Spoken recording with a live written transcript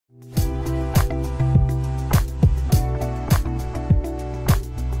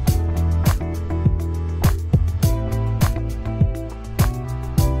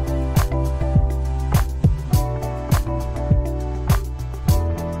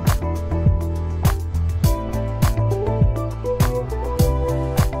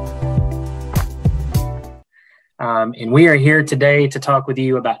And we are here today to talk with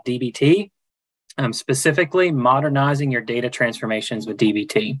you about DBT, specifically modernizing your data transformations with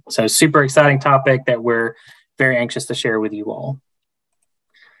DBT. So super exciting topic that we're very anxious to share with you all.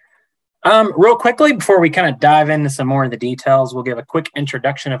 Real quickly, before we kind of dive into some more of the details, we'll give a quick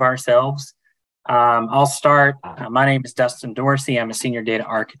introduction of ourselves. I'll start. My name is Dustin Dorsey. I'm a senior data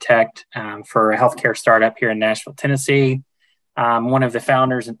architect for a healthcare startup here in Nashville, Tennessee. I'm one of the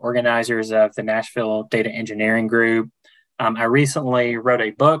founders and organizers of the Nashville Data Engineering Group. I recently wrote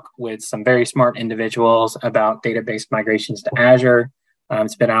a book with some very smart individuals about database migrations to Azure.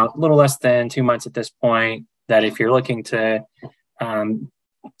 It's been out a little less than 2 months at this point, that if you're looking to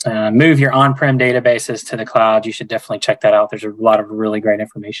move your on-prem databases to the cloud, you should definitely check that out. There's a lot of really great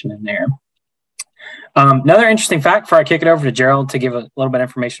information in there. Another interesting fact before I kick it over to Gerald to give a little bit of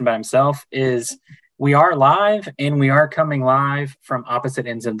information about himself is we are live and we are coming live from opposite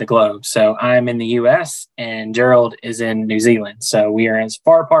ends of the globe. So I'm in the US and Gerald is in New Zealand. So we are as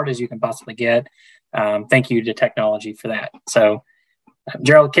far apart as you can possibly get. Thank you to technology for that. So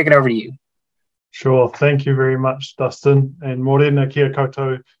Gerald, kick it over to you. Sure. Thank you very much, Dustin. And morena kia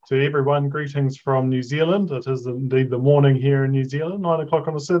koutou to everyone. Greetings from New Zealand. It is indeed the morning here in New Zealand, 9 o'clock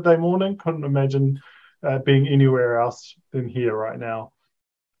on a Saturday morning. Couldn't imagine being anywhere else than here right now.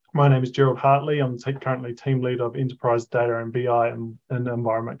 My name is Gerald Hartley. I'm currently team lead of Enterprise Data and BI in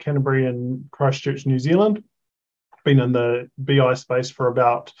Environment Canterbury in Christchurch, New Zealand. Been in the BI space for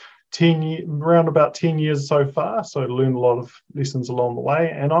about 10 years so far, so learned a lot of lessons along the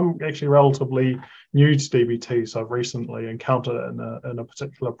way. And I'm actually relatively new to DBT, so I've recently encountered it in a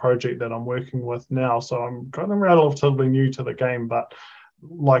particular project that I'm working with now. So I'm kind of relatively new to the game, but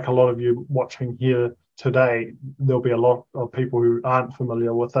like a lot of you watching here today, there'll be a lot of people who aren't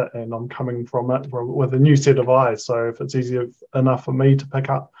familiar with it, and I'm coming from it with a new set of eyes. So if it's easy enough for me to pick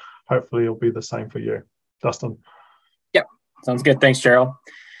up, hopefully it'll be the same for you. Dustin. Yep, sounds good. Thanks, Gerald.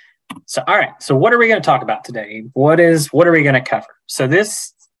 So, all right. So what are we going to talk about today? What are we going to cover? So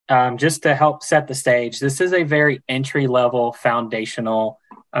this, just to help set the stage, this is a very entry-level foundational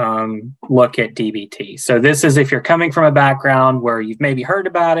look at DBT. So this is if you're coming from a background where you've maybe heard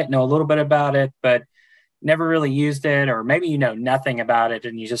about it, know a little bit about it, but never really used it, or maybe you know nothing about it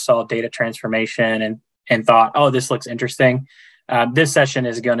and you just saw data transformation and thought, oh, this looks interesting. This session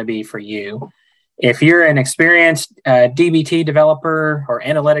is going to be for you. If you're an experienced DBT developer or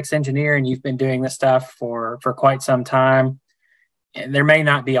analytics engineer and you've been doing this stuff for quite some time, there may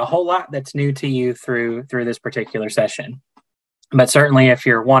not be a whole lot that's new to you through this particular session. But certainly if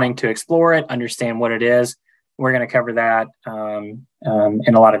you're wanting to explore it, understand what it is, we're going to cover that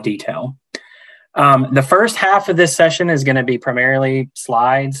in a lot of detail. The first half of this session is going to be primarily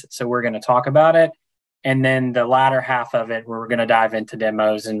slides, so we're going to talk about it. And then the latter half of it, we're going to dive into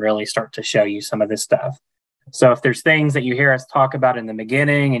demos and really start to show you some of this stuff. So if there's things that you hear us talk about in the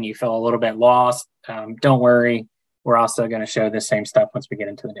beginning and you feel a little bit lost, don't worry. We're also going to show the same stuff once we get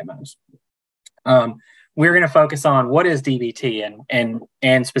into the demos. We're going to focus on what is DBT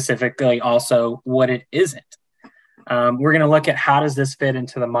and specifically also what it isn't. We're going to look at how does this fit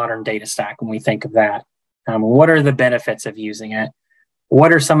into the modern data stack when we think of that. What are the benefits of using it?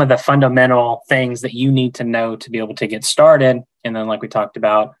 What are some of the fundamental things that you need to know to be able to get started? And then like we talked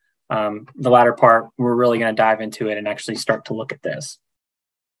about, the latter part, we're really going to dive into it and actually start to look at this.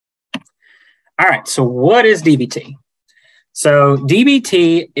 All right, so what is DBT? So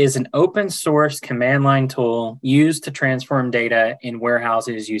DBT is an open source command line tool used to transform data in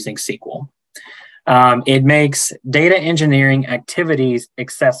warehouses using SQL. It makes data engineering activities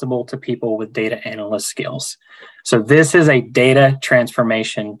accessible to people with data analyst skills. So this is a data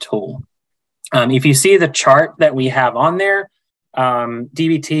transformation tool. If you see the chart that we have on there,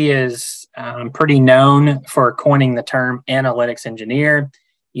 DBT is pretty known for coining the term analytics engineer.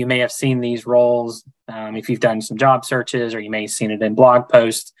 You may have seen these roles if you've done some job searches, or you may have seen it in blog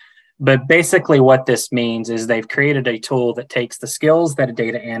posts. But basically what this means is they've created a tool that takes the skills that a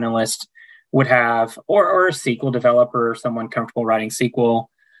data analyst would have, or a SQL developer, or someone comfortable writing SQL,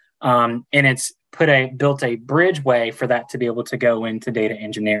 and it's built a bridge way for that to be able to go into data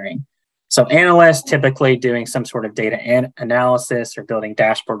engineering. So analysts typically doing some sort of data analysis, or building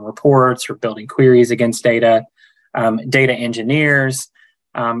dashboard reports, or building queries against data. Data engineers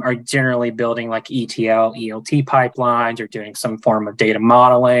are generally building like ETL, ELT pipelines, or doing some form of data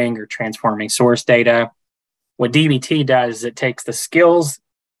modeling or transforming source data. What DBT does is it takes the skills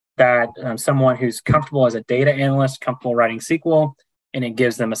that someone who's comfortable as a data analyst, comfortable writing SQL, and it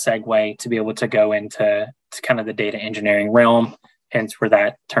gives them a segue to be able to go into kind of the data engineering realm, hence where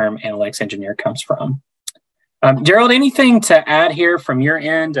that term analytics engineer comes from. Gerald, anything to add here from your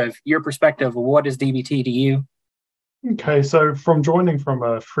end of your perspective? What is DBT to you? Okay, so from joining from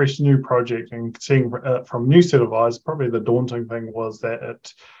a fresh new project and seeing from new set of eyes, probably the daunting thing was that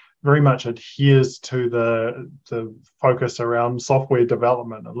it very much adheres to the focus around software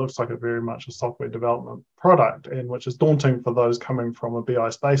development. It looks like very much a software development product, and which is daunting for those coming from a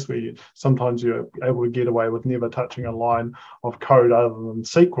BI space where sometimes you're able to get away with never touching a line of code other than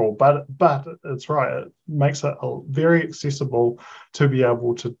SQL. But it's right, it makes it very accessible to be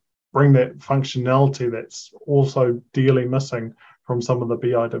able to bring that functionality that's also dearly missing from some of the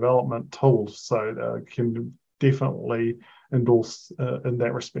BI development tools. So can definitely endorse in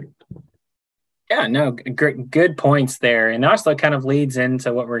that respect. Yeah, no, good points there. And also kind of leads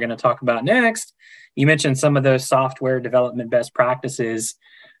into what we're going to talk about next. You mentioned some of those software development best practices,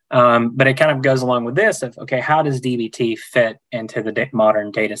 but it kind of goes along with this of, okay, how does DBT fit into the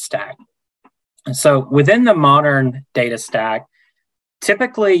modern data stack? And so within the modern data stack,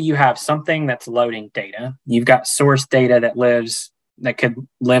 typically you have something that's loading data. You've got source data that could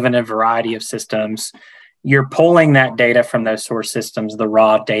live in a variety of systems. You're pulling that data from those source systems, the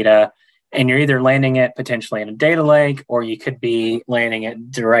raw data, and you're either landing it potentially in a data lake, or you could be landing it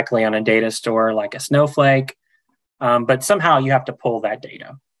directly on a data store like a Snowflake. But somehow you have to pull that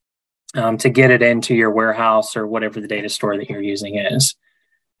data to get it into your warehouse or whatever the data store that you're using is.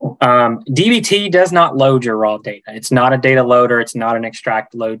 DBT does not load your raw data. It's not a data loader. It's not an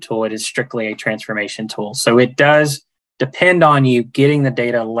extract load tool. It is strictly a transformation tool. So it does depend on you getting the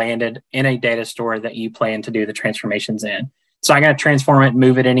data landed in a data store that you plan to do the transformations in. So I'm going to transform it,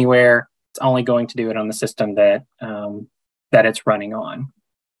 move it anywhere. It's only going to do it on the system that it's running on.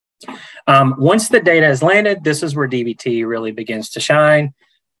 Once the data is landed, this is where DBT really begins to shine.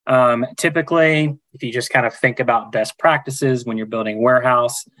 Typically, if you just kind of think about best practices when you're building a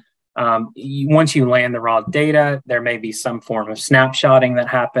warehouse, once you land the raw data, there may be some form of snapshotting that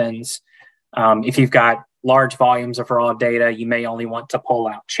happens. If you've got large volumes of raw data, you may only want to pull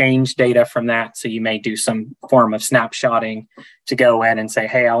out change data from that. So you may do some form of snapshotting to go in and say,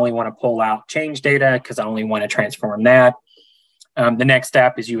 hey, I only want to pull out change data because I only want to transform that. The next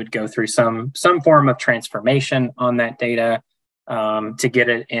step is you would go through some form of transformation on that data to get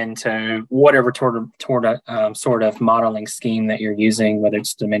it into whatever sort of modeling scheme that you're using, whether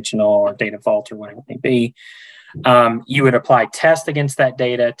it's dimensional or data vault or whatever it may be. You would apply tests against that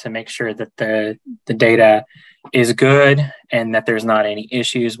data to make sure that the data is good and that there's not any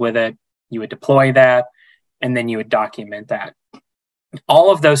issues with it. You would deploy that, and then you would document that. All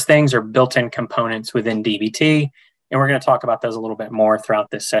of those things are built-in components within DBT, and we're going to talk about those a little bit more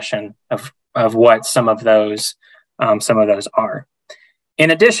throughout this session of what some of those are.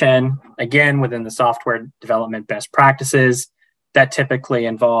 In addition, again, within the software development best practices, that typically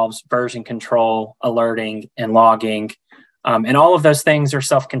involves version control, alerting, and logging. And all of those things are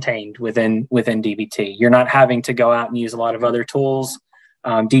self-contained within DBT. You're not having to go out and use a lot of other tools.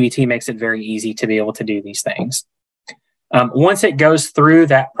 DBT makes it very easy to be able to do these things. Once it goes through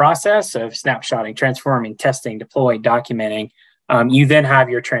that process of snapshotting, transforming, testing, deploy, documenting, you then have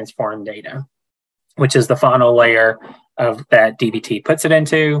your transformed data, which is the final layer of that DBT puts it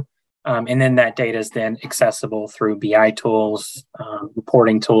into. And then that data is then accessible through BI tools,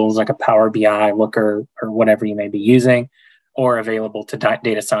 reporting tools like a Power BI, Looker, or whatever you may be using, or available to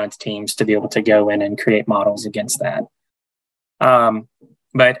data science teams to be able to go in and create models against that.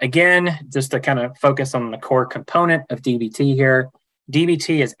 But again, just to kind of focus on the core component of DBT here,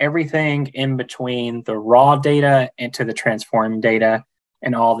 DBT is everything in between the raw data and to the transformed data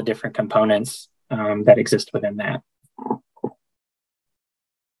and all the different components that exist within that.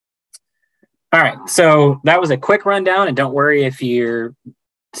 All right, so that was a quick rundown, and don't worry if you're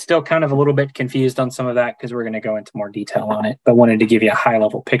still kind of a little bit confused on some of that, because we're going to go into more detail on it, but wanted to give you a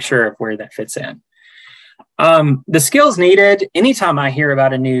high-level picture of where that fits in. The skills needed, anytime I hear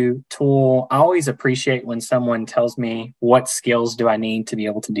about a new tool, I always appreciate when someone tells me what skills do I need to be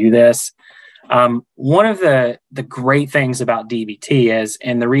able to do this. One of the great things about DBT is,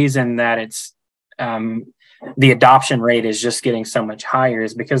 and the reason that it's the adoption rate is just getting so much higher,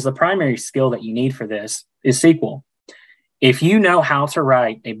 is because the primary skill that you need for this is SQL. If you know how to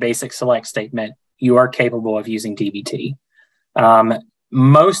write a basic select statement, you are capable of using DBT.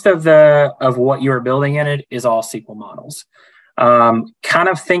 Most of what you are building in it is all SQL models. Kind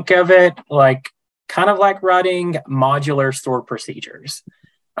of think of it like writing modular stored procedures,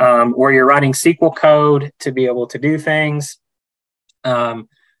 where you're writing SQL code to be able to do things. But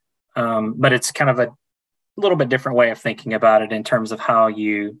it's kind of a little bit different way of thinking about it in terms of how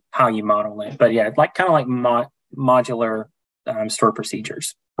you model it. But yeah, modular stored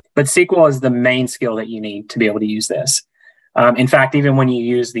procedures. But SQL is the main skill that you need to be able to use this. In fact, even when you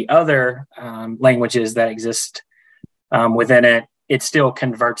use the other languages that exist within it, it still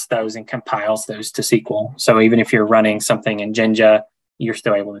converts those and compiles those to SQL. So even if you're running something in Jinja, you're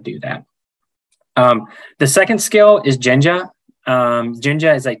still able to do that. The second skill is Jinja.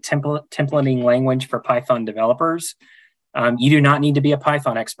 Jinja is a templating language for Python developers. You do not need to be a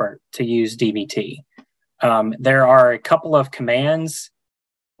Python expert to use dbt. There are a couple of commands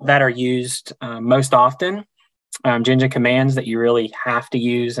that are used most often, Jinja commands that you really have to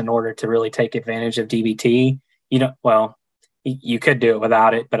use in order to really take advantage of dbt. You could do it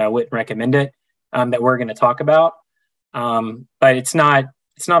without it, but I wouldn't recommend it, that we're going to talk about. But it's not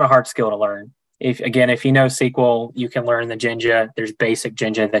a hard skill to learn. If you know SQL, you can learn the Jinja. There's basic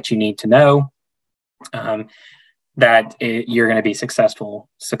Jinja that you need to know, you're going to be successful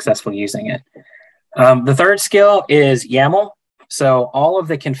using it. The third skill is YAML. So all of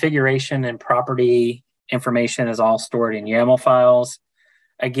the configuration and property information is all stored in YAML files.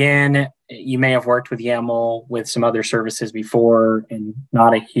 Again, you may have worked with YAML with some other services before and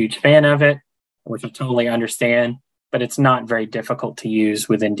not a huge fan of it, which I totally understand, but it's not very difficult to use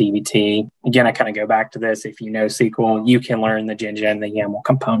within dbt. Again, I kind of go back to this. If you know SQL, you can learn the Jinja and the YAML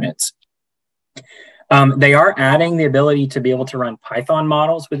components. They are adding the ability to be able to run Python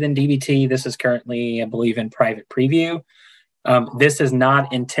models within dbt. This is currently, I believe, in private preview. This is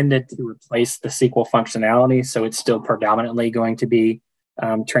not intended to replace the SQL functionality, so it's still predominantly going to be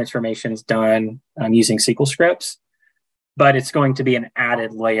transformations done using SQL scripts, but it's going to be an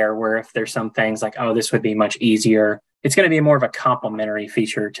added layer where if there's some things like, oh, this would be much easier, it's going to be more of a complementary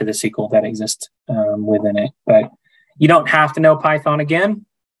feature to the SQL that exists within it. But you don't have to know Python again,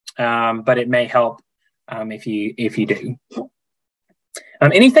 but it may help if you do.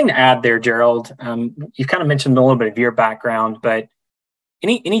 Anything to add there, Gerald? You've kind of mentioned a little bit of your background, but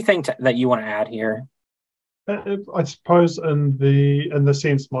anything that you want to add here? I suppose in the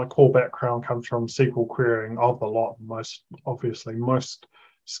sense my core background comes from SQL querying of the lot, most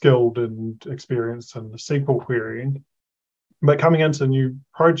skilled and experienced in the SQL querying. But coming into a new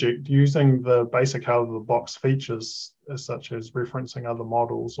project, using the basic out-of-the-box features, such as referencing other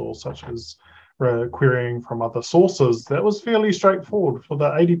models or such as querying from other sources, that was fairly straightforward. For the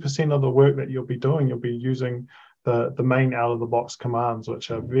 80% of the work that you'll be doing, you'll be using the main out-of-the-box commands, which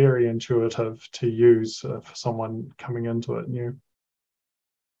are very intuitive to use for someone coming into it new.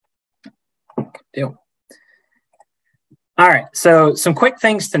 Good deal. All right, so some quick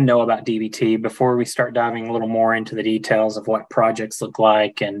things to know about dbt before we start diving a little more into the details of what projects look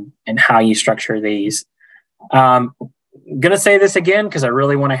like and how you structure these. I'm going to say this again because I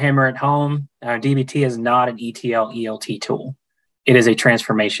really want to hammer it home. dbt is not an ETL ELT tool. It is a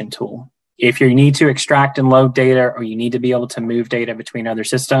transformation tool. If you need to extract and load data or you need to be able to move data between other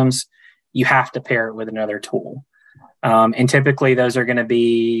systems, you have to pair it with another tool. And typically those are going to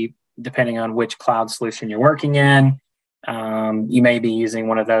be, depending on which cloud solution you're working in, you may be using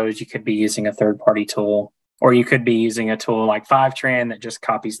one of those. You could be using a third-party tool, or you could be using a tool like Fivetran that just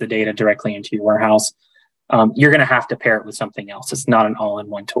copies the data directly into your warehouse. You're going to have to pair it with something else. It's not an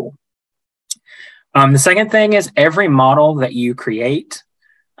all-in-one tool. The second thing is every model that you create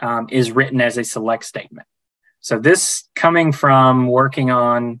is written as a select statement. So this coming from working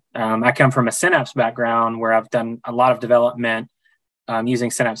on, I come from a Synapse background where I've done a lot of development using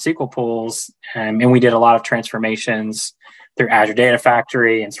Synapse SQL pools, and we did a lot of transformations through Azure Data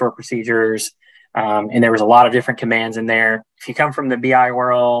Factory and stored procedures, and there was a lot of different commands in there. If you come from the BI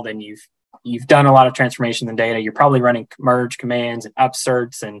world and you've done a lot of transformations in data, you're probably running merge commands and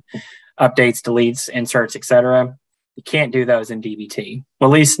upserts and updates, deletes, inserts, etc. You can't do those in dbt, well,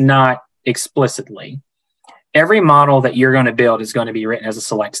 at least not explicitly. Every model that you're going to build is going to be written as a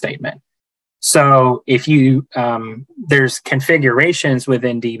select statement. So if you, there's configurations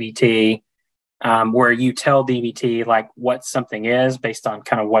within dbt where you tell dbt like what something is based on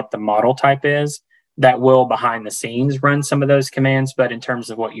kind of what the model type is, that will behind the scenes run some of those commands. But in terms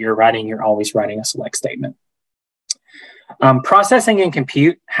of what you're writing, you're always writing a select statement. Processing and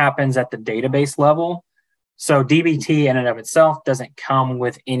compute happens at the database level. So dbt in and of itself doesn't come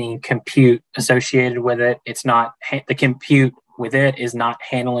with any compute associated with it. It's not, the compute with it is not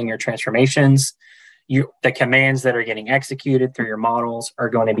handling your transformations. The commands that are getting executed through your models are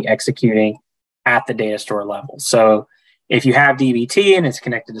going to be executing at the data store level. So if you have dbt and it's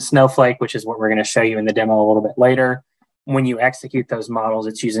connected to Snowflake, which is what we're going to show you in the demo a little bit later, when you execute those models,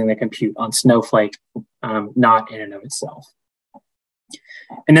 it's using the compute on Snowflake, not in and of itself.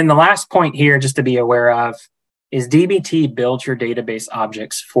 And then the last point here, just to be aware of, is dbt builds your database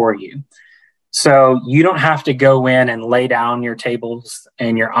objects for you. So you don't have to go in and lay down your tables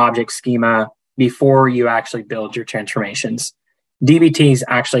and your object schema before you actually build your transformations. dbt is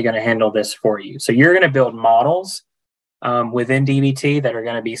actually going to handle this for you. So you're going to build models within DBT that are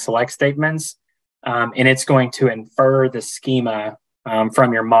going to be select statements, and it's going to infer the schema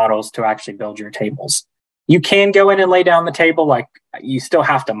from your models to actually build your tables. You can go in and lay down the table, like you still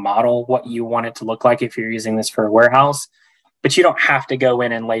have to model what you want it to look like if you're using this for a warehouse, but you don't have to go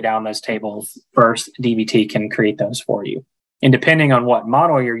in and lay down those tables first. DBT can create those for you. And depending on what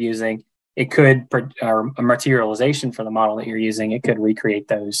model you're using, it could, or a materialization for the model that you're using, it could recreate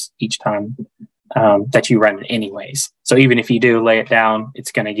those each time that you run it anyways. So even if you do lay it down,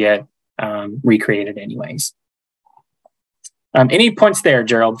 it's going to get recreated anyways. Any points there,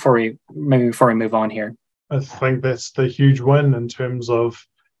 Gerald, before we move on here? I think that's the huge win in terms of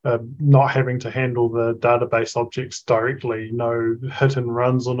not having to handle the database objects directly. No hit and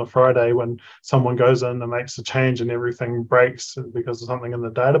runs on a Friday when someone goes in and makes a change and everything breaks because of something in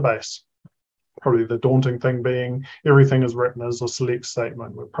the database. Probably the daunting thing being everything is written as a select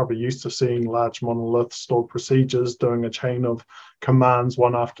statement. We're probably used to seeing large monolith stored procedures doing a chain of commands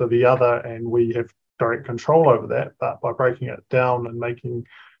one after the other, and we have direct control over that. But by breaking it down and making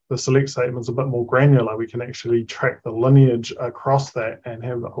the select statements a bit more granular, we can actually track the lineage across that and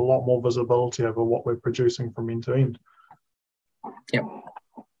have a lot more visibility over what we're producing from end to end. Yep.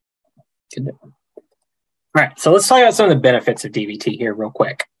 Good. All right, so let's talk about some of the benefits of DBT here real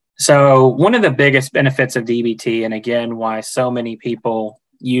quick. So one of the biggest benefits of DBT, and again, why so many people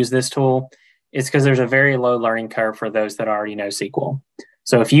use this tool, is because there's a very low learning curve for those that already know SQL.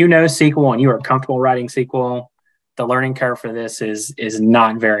 So if you know SQL and you are comfortable writing SQL, the learning curve for this is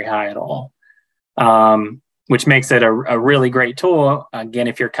not very high at all, which makes it a really great tool. Again,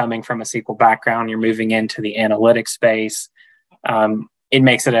 if you're coming from a SQL background, you're moving into the analytics space, it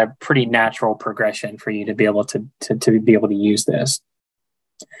makes it a pretty natural progression for you to be able to be able to use this.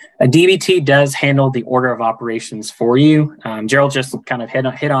 A DBT does handle the order of operations for you. Gerald just kind of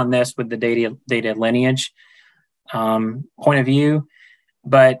hit on this with the data lineage point of view,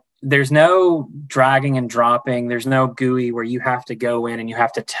 but there's no dragging and dropping. There's no GUI where you have to go in and you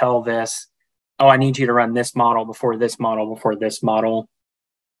have to tell this, oh, I need you to run this model before this model before this model.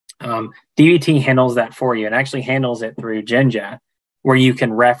 DBT handles that for you. It actually handles it through Jinja, where you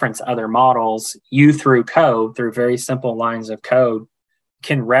can reference other models. You through code, through very simple lines of code,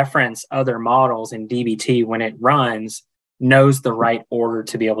 can reference other models, in DBT when it runs, knows the right order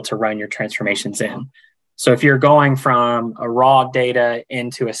to be able to run your transformations in. So if you're going from a raw data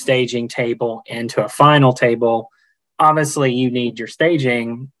into a staging table, into a final table, obviously you need your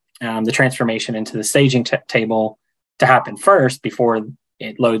staging, the transformation into the staging table to happen first before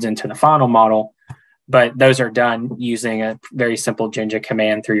it loads into the final model. But those are done using a very simple Jinja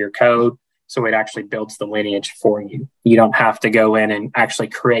command through your code. So it actually builds the lineage for you. You don't have to go in and actually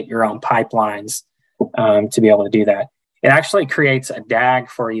create your own pipelines to be able to do that. It actually creates a DAG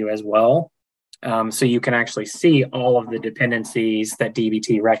for you as well. So you can actually see all of the dependencies that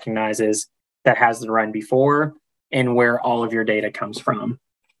DBT recognizes that has the run before and where all of your data comes from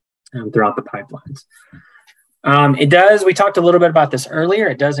throughout the pipelines. It does, we talked a little bit about this earlier,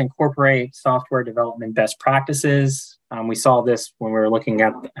 it does incorporate software development best practices. We saw this when we were looking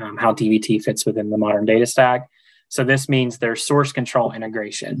at how DBT fits within the modern data stack. So this means there's source control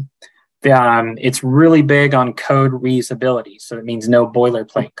integration. It's really big on code reusability. So it means no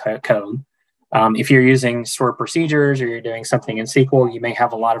boilerplate code. If you're using stored procedures or you're doing something in SQL, you may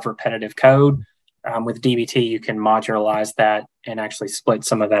have a lot of repetitive code. With DBT, you can modularize that and actually split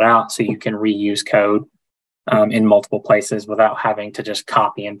some of that out so you can reuse code in multiple places without having to just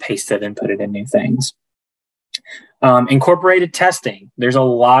copy and paste it and put it in new things. Incorporated testing. There's a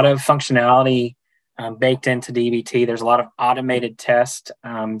lot of functionality baked into DBT. There's a lot of automated tests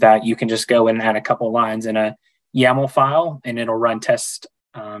that you can just go in and add a couple of lines in a YAML file and it'll run tests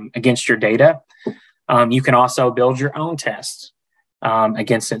against your data. You can also build your own tests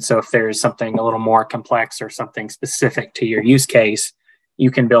against it. So if there's something a little more complex or something specific to your use case,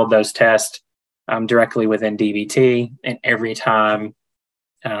 you can build those tests directly within DBT. And every time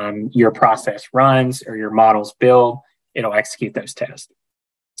your process runs or your models build, it'll execute those tests.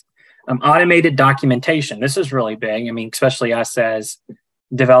 Automated documentation. This is really big. I mean, especially us as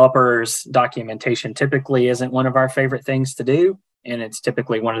developers, documentation typically isn't one of our favorite things to do. And it's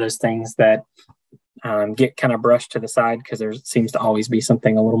typically one of those things that get kind of brushed to the side because there seems to always be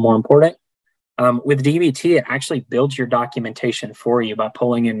something a little more important. With DBT, it actually builds your documentation for you by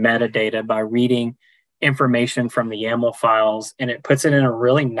pulling in metadata, by reading information from the YAML files, and it puts it in a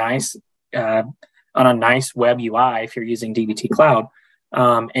really nice, on a nice web UI if you're using DBT Cloud.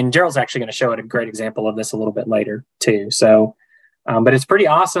 And Gerald's actually going to show it a great example of this a little bit later too. So, but it's pretty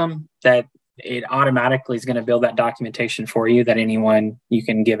awesome that it automatically is going to build that documentation for you that you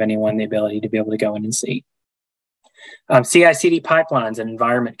can give anyone the ability to be able to go in and see. CI/CD pipelines and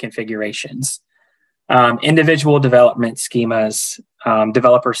environment configurations, individual development schemas,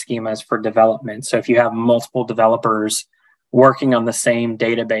 developer schemas for development. So if you have multiple developers working on the same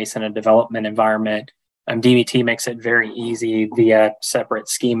database in a development environment, DBT makes it very easy via separate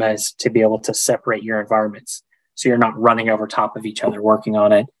schemas to be able to separate your environments. So you're not running over top of each other working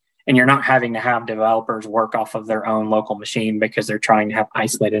on it. And you're not having to have developers work off of their own local machine because they're trying to have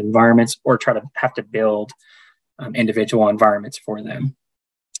isolated environments or try to have to build individual environments for them.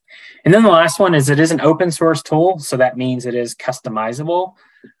 And then the last one is it is an open source tool. So that means it is customizable.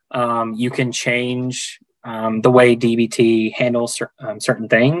 You can change the way DBT handles certain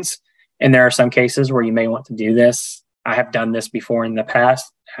things. And there are some cases where you may want to do this. I have done this before in the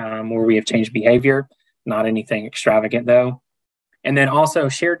past where we have changed behavior, not anything extravagant though. And then also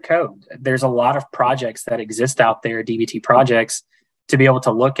shared code. There's a lot of projects that exist out there, DBT projects, to be able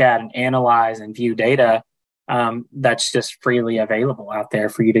to look at and analyze and view data that's just freely available out there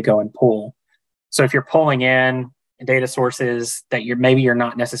for you to go and pull. So if you're pulling in data sources that you're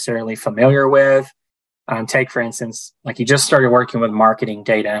not necessarily familiar with, take for instance, like you just started working with marketing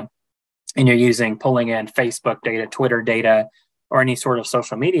data and you're pulling in Facebook data, Twitter data, or any sort of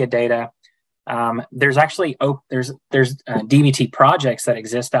social media data. There's actually DBT projects that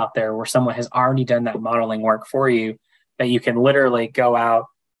exist out there where someone has already done that modeling work for you, that you can literally go out,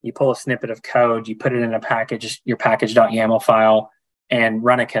 you pull a snippet of code, you put it in a package, your package.yaml file, and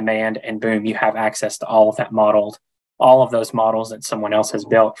run a command, and boom, you have access to all of those models that someone else has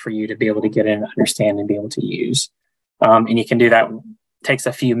built for you to be able to get in, understand, and be able to use. And you can do that. Takes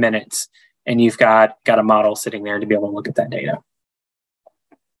a few minutes, and you've got a model sitting there to be able to look at that data.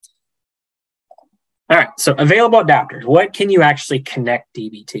 All right, so available adapters. What can you actually connect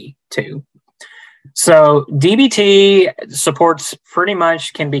DBT to? So DBT supports pretty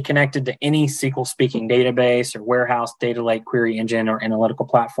much can be connected to any SQL speaking database or warehouse, data lake, query engine, or analytical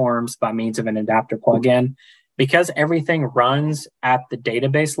platforms by means of an adapter plugin. Because everything runs at the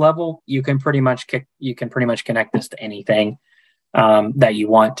database level, you can pretty much connect this to anything that you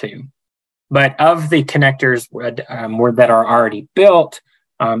want to. But of the connectors that are already built,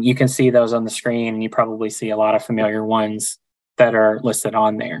 you can see those on the screen, and you probably see a lot of familiar ones that are listed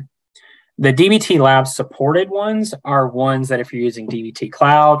on there. The DBT Labs supported ones are ones that if you're using DBT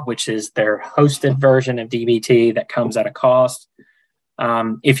Cloud, which is their hosted version of DBT that comes at a cost,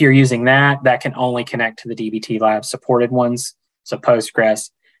 if you're using that can only connect to the DBT Labs supported ones. So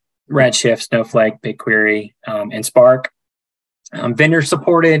Postgres, Redshift, Snowflake, BigQuery, and Spark. Vendor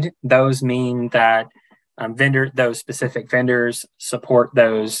supported, those mean that those specific vendors support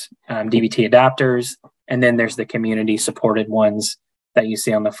those DBT adapters. And then there's the community supported ones that you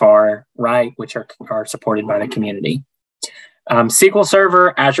see on the far right, which are supported by the community. SQL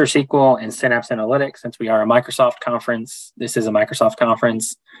Server, Azure SQL, and Synapse Analytics. Since we are a Microsoft conference, this is a Microsoft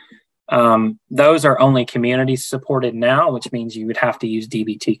conference. Those are only community supported now, which means you would have to use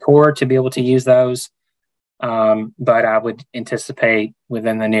DBT Core to be able to use those. But I would anticipate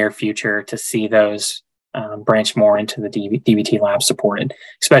within the near future to see those branch more into the DBT Lab supported,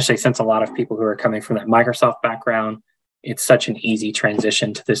 especially since a lot of people who are coming from that Microsoft background, it's such an easy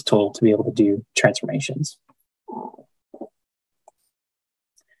transition to this tool to be able to do transformations.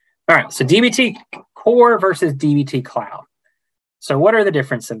 All right, so DBT Core versus DBT Cloud. So what are the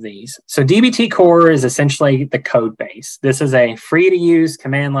difference of these? So DBT Core is essentially the code base. This is a free-to-use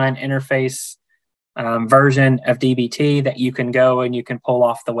command line interface version of DBT that you can go and you can pull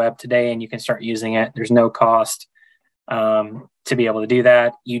off the web today and you can start using it. There's no cost to be able to do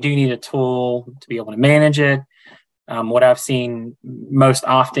that. You do need a tool to be able to manage it. What I've seen most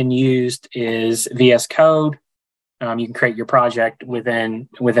often used is VS Code. You can create your project within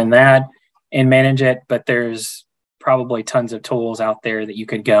that and manage it, but there's probably tons of tools out there that you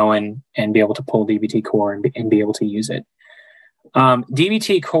could go and be able to pull DBT Core and be able to use it.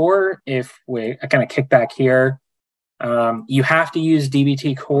 DBT Core, if I kind of kick back here, you have to use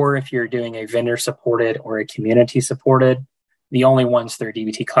DBT Core if you're doing a vendor supported or a community supported. The only ones through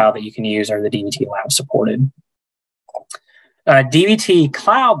DBT Cloud that you can use are the DBT Lab supported. DBT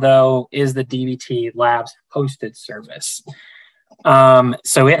Cloud, though, is the DBT Labs hosted service.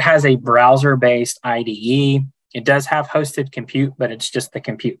 So it has a browser-based IDE. It does have hosted compute, but it's just the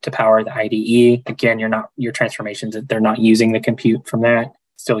compute to power the IDE. Again, your transformations, they're not using the compute from that,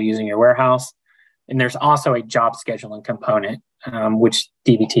 still using your warehouse. And there's also a job scheduling component, which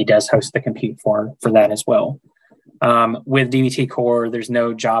DBT does host the compute for that as well. With DBT Core, there's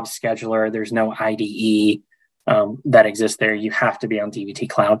no job scheduler, there's no IDE that exists there. You have to be on DBT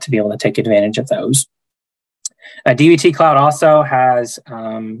Cloud to be able to take advantage of those. DBT Cloud also has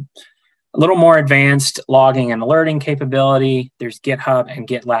A little more advanced logging and alerting capability. There's GitHub and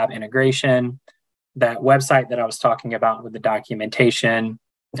GitLab integration. That website that I was talking about with the documentation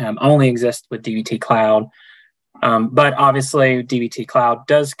only exists with DBT Cloud. But obviously, DBT Cloud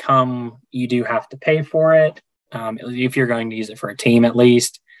does come, you do have to pay for it if you're going to use it for a team at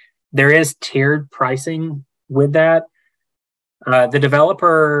least. There is tiered pricing with that. The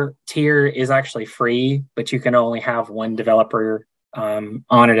developer tier is actually free, but you can only have one developer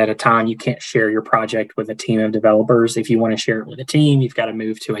on it at a time. You can't share your project with a team of developers. If you want to share it with a team, you've got to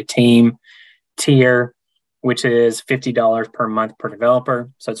move to a team tier, which is $50 per month per developer.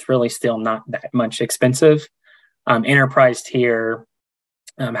 So it's really still not that much expensive. Enterprise tier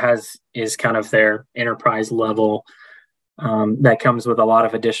is kind of their enterprise level that comes with a lot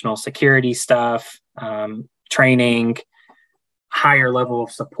of additional security stuff, training, higher level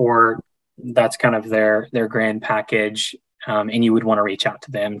of support. That's kind of their grand package. And you would want to reach out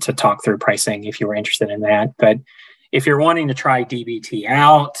to them to talk through pricing if you were interested in that. But if you're wanting to try DBT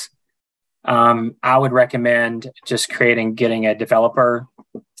out, I would recommend just getting a developer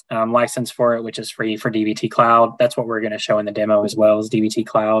license for it, which is free for DBT Cloud. That's what we're going to show in the demo as well as DBT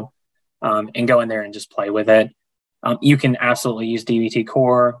Cloud, and go in there and just play with it. You can absolutely use DBT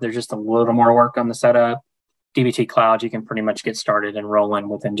Core. There's just a little more work on the setup. DBT Cloud, you can pretty much get started and roll in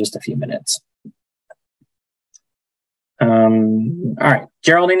within just a few minutes. All right,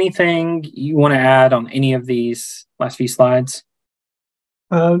 Gerald, anything you want to add on any of these last few slides?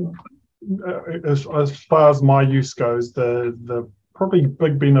 As far as my use goes, the probably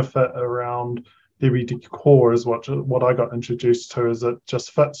big benefit around DBT Core is what I got introduced to, is it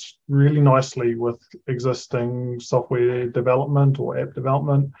just fits really nicely with existing software development or app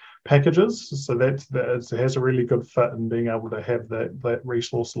development packages. So it has a really good fit in being able to have that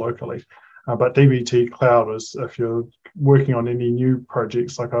resource locally. But DBT Cloud is, if you're working on any new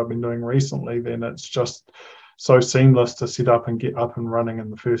projects like I've been doing recently, then it's just so seamless to set up and get up and running in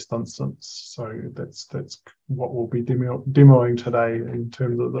the first instance. So that's what we'll be demoing today in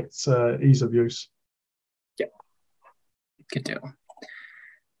terms of its ease of use. Yeah, good deal.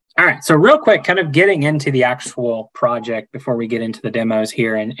 All right, so real quick, kind of getting into the actual project before we get into the demos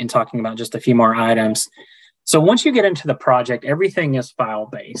here and talking about just a few more items. So once you get into the project, everything is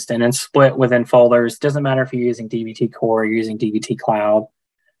file-based and it's split within folders. Doesn't matter if you're using DBT Core or using DBT Cloud.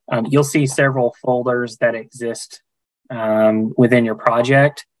 You'll see several folders that exist within your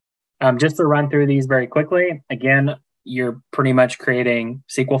project. Just to run through these very quickly, again, you're pretty much creating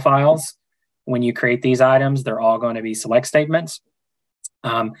SQL files. When you create these items, they're all going to be select statements.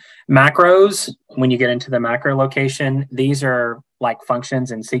 Macros, when you get into the macro location, these are like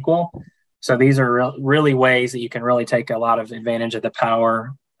functions in SQL. So these are really ways that you can really take a lot of advantage of the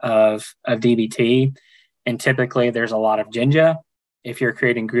power of DBT. And typically there's a lot of Jinja. If you're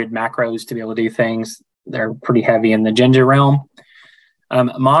creating grid macros to be able to do things, they're pretty heavy in the Jinja realm.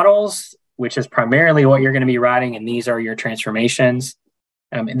 Models, which is primarily what you're going to be writing, and these are your transformations.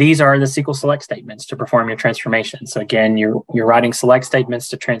 These are the SQL select statements to perform your transformation. So again, you're writing select statements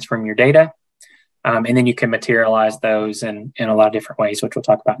to transform your data. And then you can materialize those in a lot of different ways, which we'll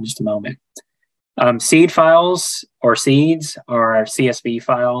talk about in just a moment. Seed files or seeds are CSV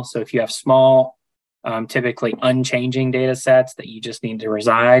files. So if you have small, typically unchanging data sets that you just need to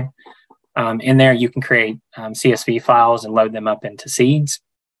reside in there, you can create CSV files and load them up into seeds.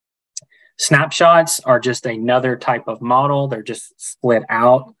 Snapshots are just another type of model. They're just split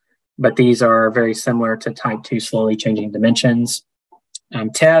out, but these are very similar to type 2 slowly changing dimensions.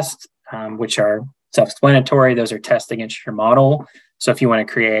 Tests, which are self-explanatory. Those are tests against your model. So if you want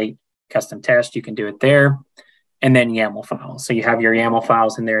to create custom tests, you can do it there. And then YAML files. So you have your YAML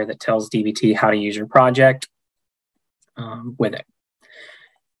files in there that tells DBT how to use your project with it.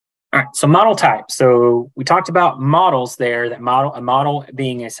 All right, so model type. So we talked about models there, a model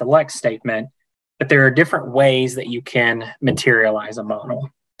being a select statement, but there are different ways that you can materialize a model.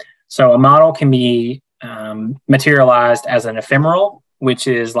 So a model can be materialized as an ephemeral, which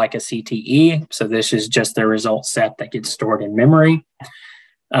is like a CTE. So this is just the result set that gets stored in memory.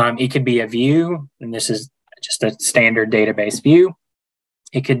 It could be a view, and this is just a standard database view.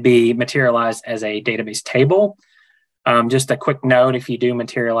 It could be materialized as a database table. Just a quick note, if you do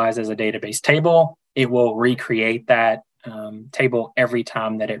materialize as a database table, it will recreate that table every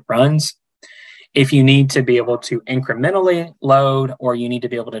time that it runs. If you need to be able to incrementally load, or you need to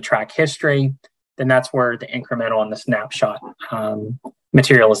be able to track history, then that's where the incremental and the snapshot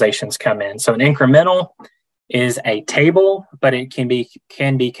materializations come in. So an incremental is a table, but it can be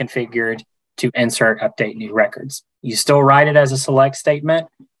configured to insert, update new records. You still write it as a select statement.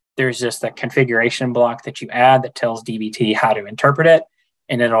 There's just a configuration block that you add that tells DBT how to interpret it,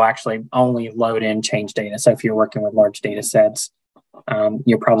 and it'll actually only load in change data. So if you're working with large data sets,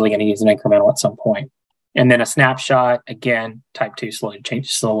 you're probably going to use an incremental at some point. And then a snapshot, again, type 2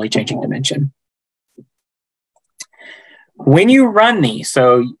 slowly changing dimension. When you run these,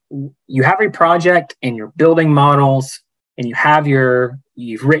 so you have a project and you're building models, and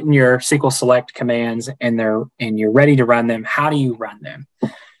you've written your SQL select commands, and you're ready to run them. How do you run them?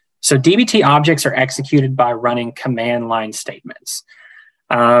 So DBT objects are executed by running command line statements.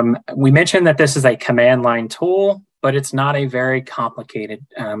 We mentioned that this is a command line tool, but it's not a very complicated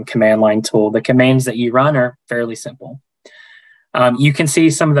command line tool. The commands that you run are fairly simple. You can see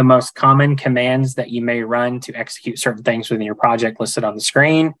some of the most common commands that you may run to execute certain things within your project listed on the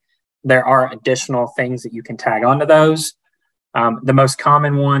screen. There are additional things that you can tag onto those. The most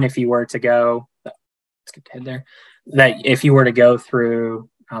common one, if you were to go, let's get ahead there, that if you were to go through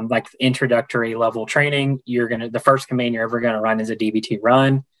like introductory level training, the first command you're ever going to run is a DBT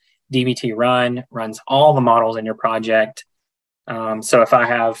run. DBT run runs all the models in your project. So if I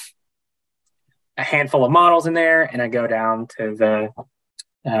have a handful of models in there and I go down to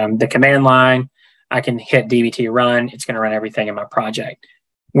the command line, I can hit DBT run. It's going to run everything in my project.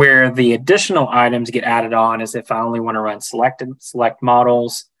 Where the additional items get added on is if I only want to run select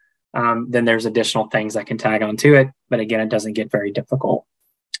models, then there's additional things I can tag onto it. But again, it doesn't get very difficult.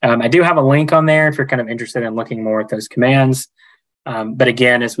 I do have a link on there if you're kind of interested in looking more at those commands. But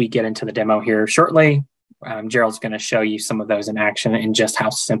again, as we get into the demo here shortly, Gerald's going to show you some of those in action and just how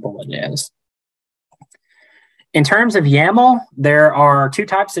simple it is. In terms of YAML, there are two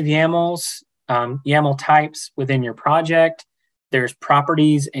types of YAMLs, YAML types within your project. There's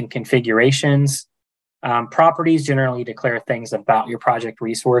properties and configurations. Properties generally declare things about your project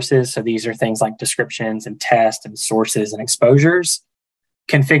resources. So these are things like descriptions and tests and sources and exposures.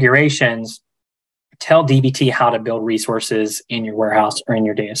 Configurations tell DBT how to build resources in your warehouse or in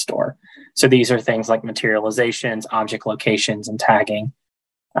your data store. So these are things like materializations, object locations, and tagging,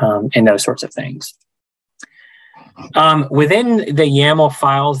 and those sorts of things. Within the YAML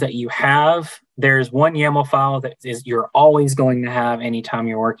files that you have, there's one YAML file that you're always going to have anytime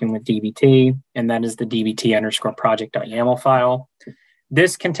you're working with DBT, and that is the dbt_project.yaml file.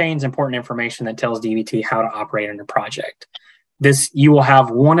 This contains important information that tells DBT how to operate in a project. You will have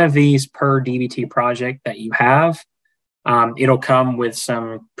one of these per DBT project that you have. It'll come with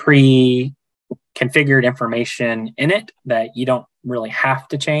some pre-configured information in it that you don't really have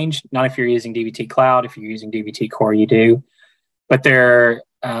to change. Not if you're using DBT Cloud. If you're using DBT Core, you do. But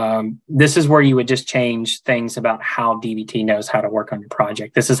this is where you would just change things about how DBT knows how to work on your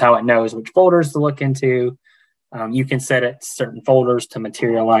project. This is how it knows which folders to look into. You can set it certain folders to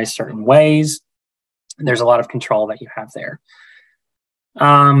materialize certain ways. There's a lot of control that you have there.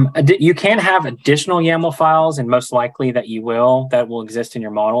 You can have additional YAML files, and most likely that will exist in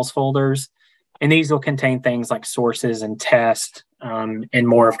your models folders. And these will contain things like sources and tests, and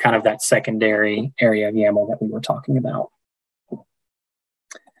more of kind of that secondary area of YAML that we were talking about.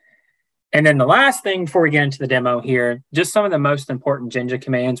 And then the last thing before we get into the demo here, just some of the most important Jinja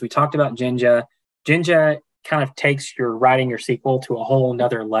commands. We talked about Jinja. Jinja kind of takes writing your SQL to a whole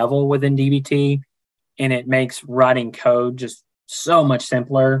nother level within DBT, and it makes writing code just so much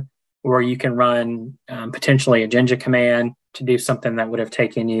simpler, where you can run potentially a Jinja command to do something that would have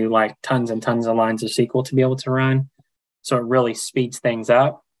taken you like tons and tons of lines of SQL to be able to run. So it really speeds things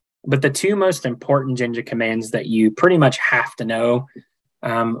up. But the two most important Jinja commands that you pretty much have to know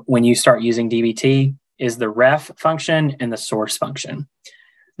when you start using DBT is the ref function and the source function.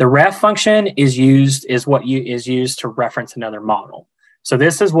 The ref function is used to reference another model. So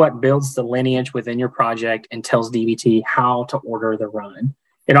this is what builds the lineage within your project and tells DBT how to order the run.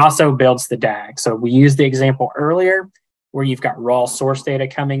 It also builds the DAG. So we used the example earlier where you've got raw source data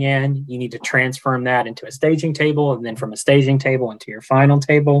coming in. You need to transform that into a staging table, and then from a staging table into your final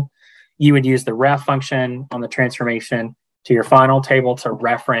table. You would use the ref function on the transformation to your final table to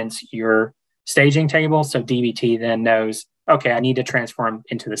reference your staging table. So DBT then knows, okay, I need to transform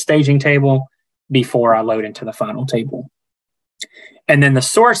into the staging table before I load into the final table. And then the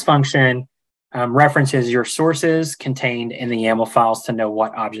source function references your sources contained in the YAML files to know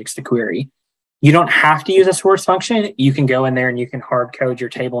what objects to query. You don't have to use a source function. You can go in there and you can hard code your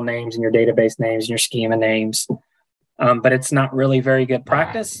table names and your database names and your schema names. But it's not really very good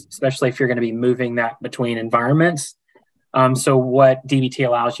practice, especially if you're going to be moving that between environments. So what DBT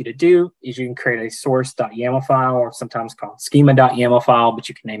allows you to do is you can create a source.yaml file, or sometimes called schema.yaml file, but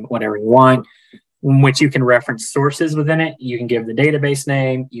you can name it whatever you want, in which you can reference sources within it. You can give the database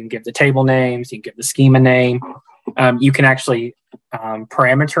name, you can give the table names, you can give the schema name. You can actually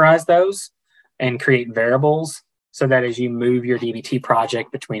parameterize those and create variables so that as you move your DBT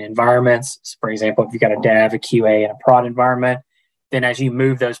project between environments, so for example, if you've got a dev, a QA, and a prod environment, then as you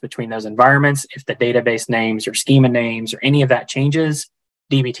move those between those environments, if the database names or schema names or any of that changes,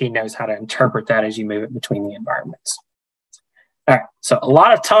 DBT knows how to interpret that as you move it between the environments. All right, so a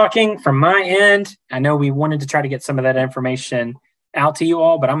lot of talking from my end. I know we wanted to try to get some of that information out to you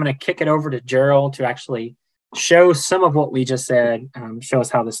all, but I'm going to kick it over to Gerald to actually show some of what we just said, show us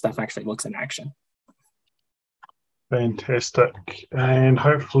how this stuff actually looks in action. Fantastic. And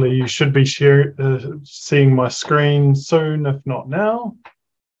hopefully you should be seeing my screen soon, if not now.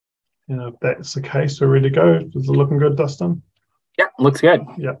 And if that's the case, we're ready to go. Is it looking good, Dustin? Yeah, looks good.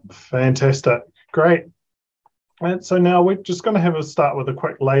 Yeah, fantastic. Great. And so now we're just going to have a start with a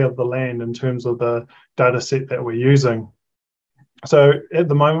quick lay of the land in terms of the data set that we're using. So at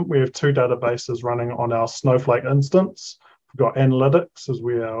the moment, we have two databases running on our Snowflake instance. We've got analytics as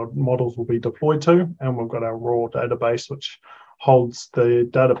where our models will be deployed to, and we've got our raw database, which holds the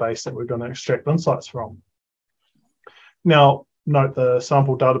database that we're going to extract insights from. Now, note the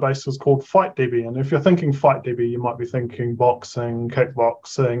sample database is called FightDB, and if you're thinking FightDB, you might be thinking boxing,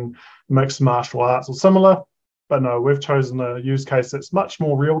 kickboxing, mixed martial arts, or similar. But no, we've chosen a use case that's much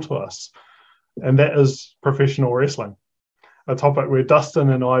more real to us, and that is professional wrestling. A topic where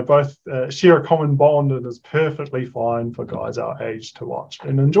Dustin and I both share a common bond and is perfectly fine for guys our age to watch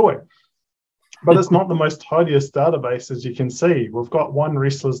and enjoy. But it's not the most tidiest database, as you can see. We've got one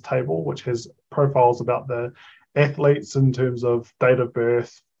wrestlers table, which has profiles about the athletes in terms of date of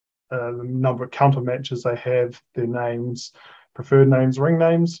birth, the number of counter matches they have, their names, preferred names, ring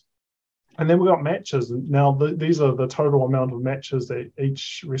names. And then we've got matches. Now, these are the total amount of matches that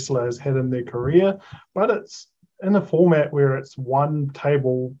each wrestler has had in their career, but it's in a format where it's one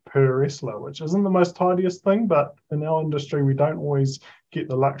table per wrestler, which isn't the most tidiest thing, but in our industry, we don't always get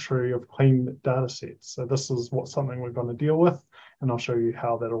the luxury of clean data sets. So this is something we're going to deal with, and I'll show you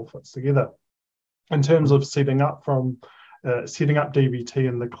how that all fits together. In terms of setting up DBT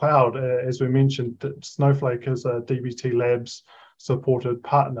in the cloud, as we mentioned, Snowflake is a DBT Labs supported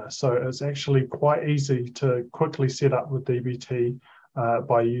partner. So it's actually quite easy to quickly set up with DBT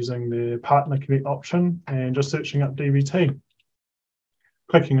by using the Partner Connect option and just searching up DBT.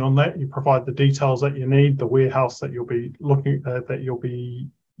 Clicking on that, you provide the details that you need, the warehouse that you'll be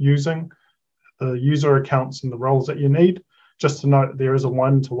using, the user accounts and the roles that you need. Just to note, there is a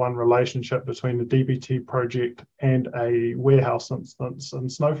one-to-one relationship between the DBT project and a warehouse instance in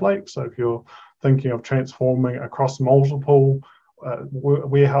Snowflake. So if you're thinking of transforming across multiple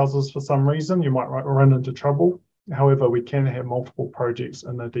warehouses for some reason, you might run into trouble. However, we can have multiple projects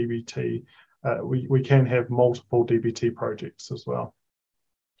in the DBT. We can have multiple DBT projects as well.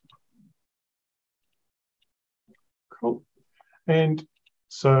 Cool. And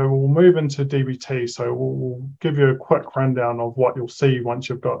so we'll move into DBT. So we'll give you a quick rundown of what you'll see once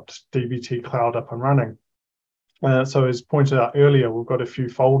you've got DBT Cloud up and running. So as pointed out earlier, we've got a few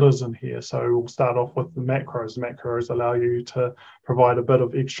folders in here. So we'll start off with the macros. Macros allow you to provide a bit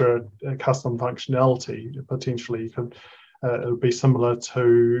of extra custom functionality. Potentially, it would be similar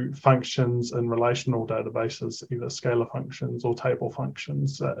to functions in relational databases, either scalar functions or table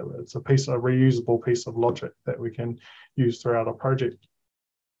functions. It's a reusable piece of logic that we can use throughout a project.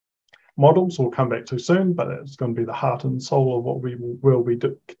 Models we'll come back to soon, but it's going to be the heart and soul of what we will be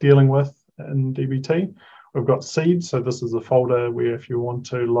dealing with in DBT. We've got seeds, so this is a folder where if you want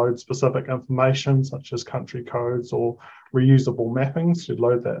to load specific information such as country codes or reusable mappings, you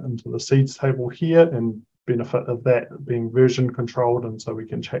load that into the seeds table here, and benefit of that being version controlled, and so we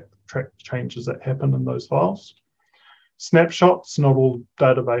can track changes that happen in those files. Snapshots, not all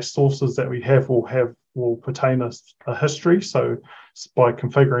database sources that we have will pertain a history, so by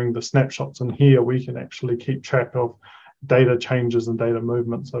configuring the snapshots in here, we can actually keep track of data changes and data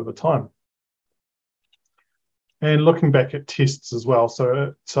movements over time. And looking back at tests as well.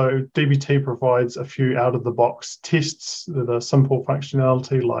 So DBT provides a few out-of-the-box tests that are simple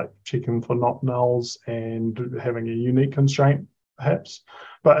functionality, like checking for not nulls and having a unique constraint, perhaps.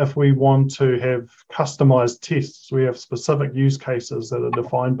 But if we want to have customized tests, we have specific use cases that are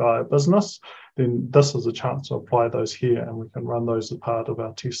defined by a business, then this is a chance to apply those here, and we can run those as part of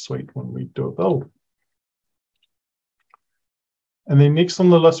our test suite when we do a build. And then next on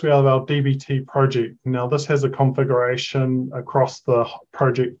the list, we have our DBT project. Now this has a configuration across the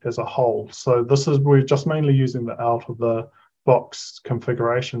project as a whole. So we're just mainly using the out of the box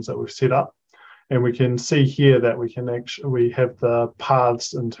configurations that we've set up. And we can see here that we have the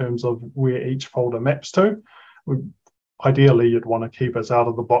paths in terms of where each folder maps to. Ideally, you'd want to keep as out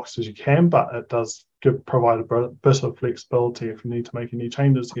of the box as you can, but it does provide a bit of flexibility if you need to make any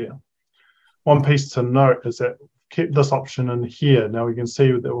changes here. One piece to note is that kept this option in here. Now we can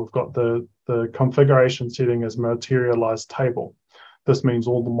see that we've got the configuration setting as materialized table. This means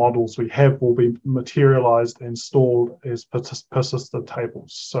all the models we have will be materialized and stored as persistent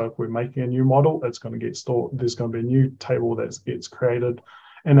tables. So if we're making a new model, it's going to get stored. There's going to be a new table that gets created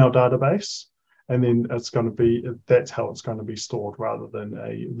in our database. And then it's going to be, that's how it's going to be stored rather than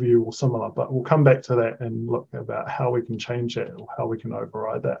a view or similar. But we'll come back to that and look about how we can change that or how we can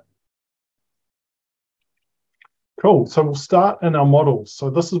override that. Cool, so we'll start in our models.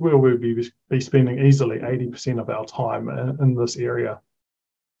 So this is where we'll be spending easily 80% of our time in this area.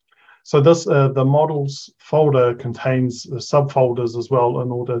 So this, the models folder contains the subfolders as well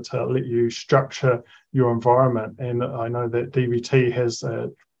in order to let you structure your environment. And I know that DBT has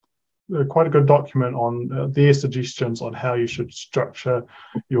quite a good document on their suggestions on how you should structure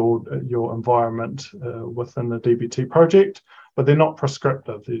your environment within the DBT project, but they're not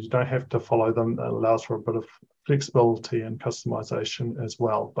prescriptive. You don't have to follow them. It allows for a bit of flexibility and customization as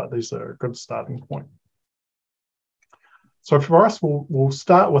well, but these are a good starting point. So for us, we'll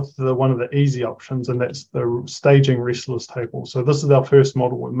start with one of the easy options, and that's the staging restless table. So this is our first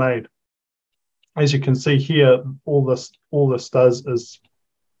model we made. As you can see here, all this does is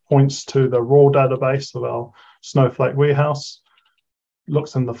points to the raw database of our Snowflake warehouse,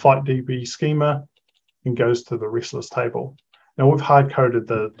 looks in the FightDB schema, and goes to the restless table. Now we've hard-coded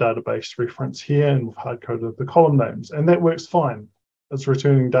the database reference here, and we've hard-coded the column names, and that works fine. It's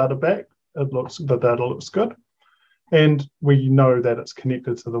returning data back. The data looks good, and we know that it's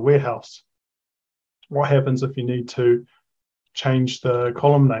connected to the warehouse. What happens if you need to change the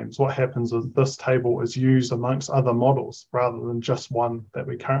column names? What happens is this table is used amongst other models rather than just one that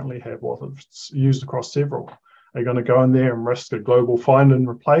we currently have, or it's used across several. Are you going to go in there and risk a global find and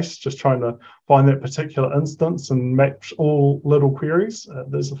replace, just trying to find that particular instance and match all little queries?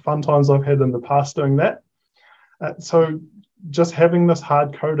 There's fun times I've had in the past doing that. So just having this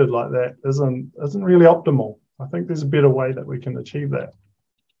hard coded like that isn't really optimal. I think there's a better way that we can achieve that.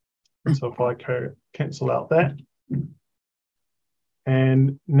 So if I cancel out that,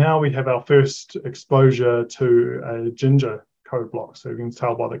 and now we have our first exposure to a Ginger code block. So you can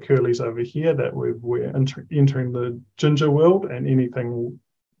tell by the curlies over here that we're entering the Ginger world, and anything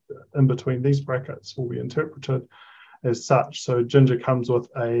in between these brackets will be interpreted as such. So Ginger comes with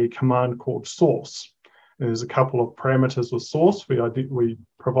a command called source. And there's a couple of parameters with source. We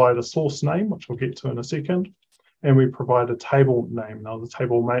provide a source name, which we'll get to in a second, and we provide a table name. Now the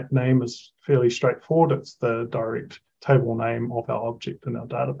table name is fairly straightforward. It's the direct table name of our object in our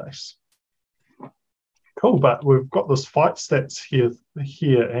database. Cool, but we've got this fight stats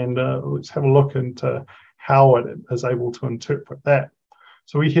here, and let's have a look into how it is able to interpret that.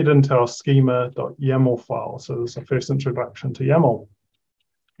 So we head into our schema.yaml file. So this is the first introduction to YAML.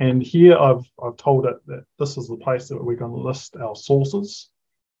 And here I've told it that this is the place that we're going to list our sources.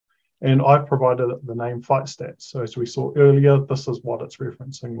 And I've provided it the name fight stats. So as we saw earlier, this is what it's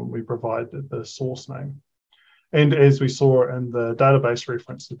referencing when we provide the source name. And as we saw in the database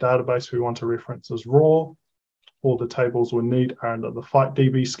reference, the database we want to reference is raw. All the tables we need are under the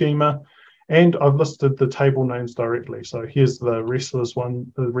FightDB schema. And I've listed the table names directly. So here's the restless one,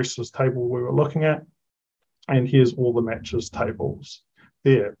 the restless table we were looking at. And here's all the matches tables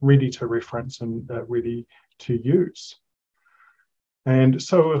there, ready to reference and ready to use. And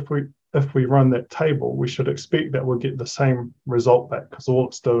so if we run that table, we should expect that we'll get the same result back, because all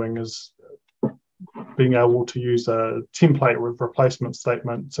it's doing is being able to use a template with replacement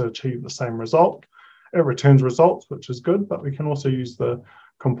statement to achieve the same result. It returns results, which is good, but we can also use the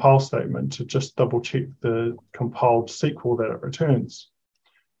compile statement to just double check the compiled SQL that it returns.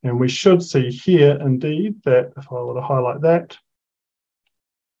 And we should see here indeed that if I were to highlight that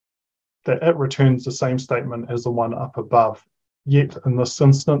it returns the same statement as the one up above. Yet in this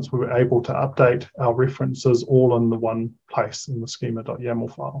instance, we were able to update our references all in the one place in the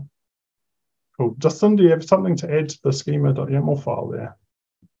schema.yaml file. Cool. Justin, do you have something to add to the schema.yaml file there?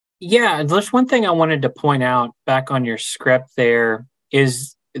 Yeah, there's one thing I wanted to point out back on your script there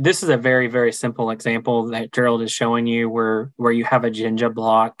is this is a very, very simple example that Gerald is showing you where you have a Jinja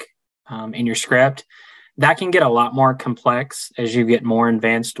block in your script. That can get a lot more complex as you get more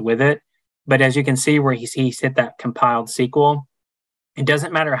advanced with it. But as you can see where he's hit that compiled SQL, it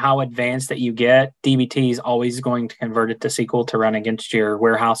doesn't matter how advanced that you get, DBT is always going to convert it to SQL to run against your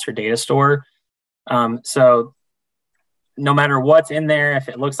warehouse or data store. So no matter what's in there, if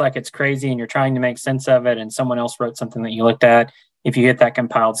it looks like it's crazy and you're trying to make sense of it and someone else wrote something that you looked at, if you hit that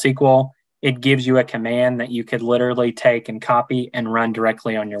compiled SQL, it gives you a command that you could literally take and copy and run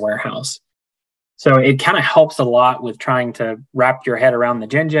directly on your warehouse. So it kind of helps a lot with trying to wrap your head around the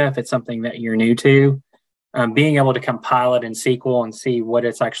Jinja if it's something that you're new to. being able to compile it in SQL and see what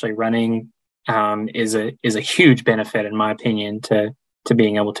it's actually running is a huge benefit, in my opinion, to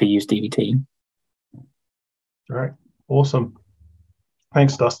being able to use DBT. Great, awesome.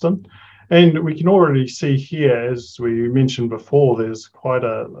 Thanks, Dustin. And we can already see here, as we mentioned before, there's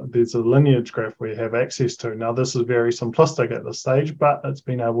a lineage graph we have access to. Now, this is very simplistic at this stage, but it's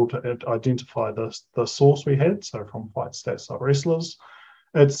been able to identify the source we had. So from flightstats.wrestlers,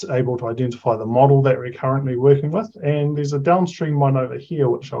 it's able to identify the model that we're currently working with. And there's a downstream one over here,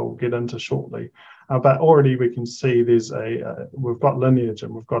 which I'll get into shortly. But already we can see we've got lineage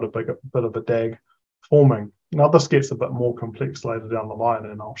and we've got a bit of a DAG forming. Now this gets a bit more complex later down the line,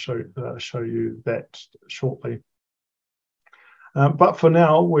 and I'll show you that shortly. But for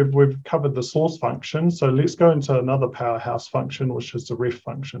now, we've covered the source function. So let's go into another powerhouse function, which is the ref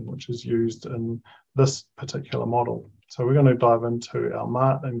function, which is used in this particular model. So we're going to dive into our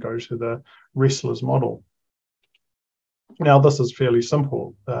mart and go to the wrestlers model. Now this is fairly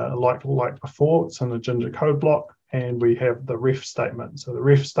simple. Like before, it's in a Ginger code block, and we have the ref statement. So the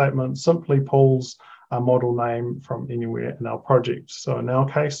ref statement simply pulls a model name from anywhere in our project. So in our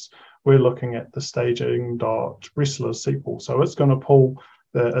case, we're looking at the staging.wrestlers SQL. So it's going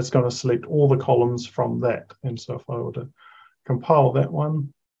to select all the columns from that. And so if I were to compile that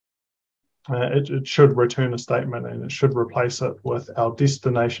one, it should return a statement, and it should replace it with our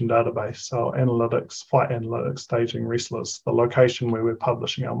destination database. So analytics, flight analytics, staging wrestlers, the location where we're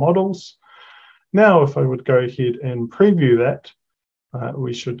publishing our models. Now, if I would go ahead and preview that,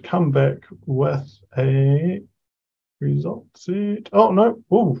 we should come back with a result set. Oh, no.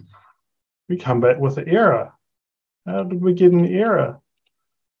 Ooh, we come back with an error. How did we get an error?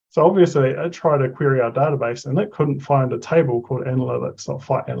 So obviously, I tried to query our database, and it couldn't find a table called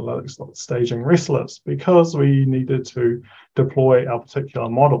analytics.flightanalytics.staging wrestlers because we needed to deploy our particular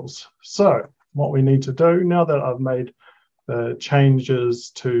models. So what we need to do, now that I've made the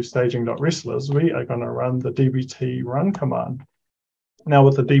changes to staging.wrestlers, we are going to run the dbt run command. Now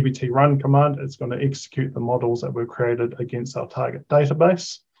with the dbt run command, it's going to execute the models that were created against our target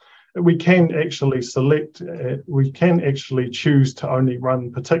database. We can actually choose to only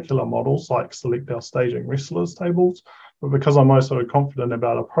run particular models, like select our staging wrestlers tables. But because I'm most sort of confident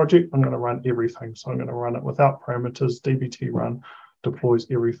about a project, I'm going to run everything. So I'm going to run it without parameters. dbt run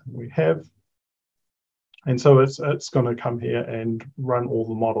deploys everything we have. And so it's going to come here and run all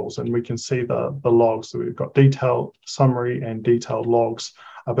the models, and we can see the logs. So we've got detailed summary and detailed logs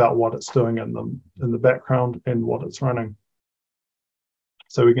about what it's doing in the background and what it's running.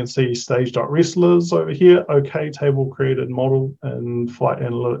 So we can see stage.wrestlers over here. Okay, table created model and flight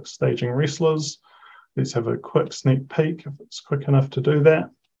analytics staging wrestlers. Let's have a quick sneak peek if it's quick enough to do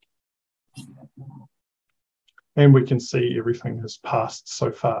that. And we can see everything has passed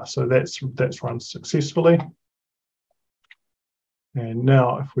so far. So that's run successfully. And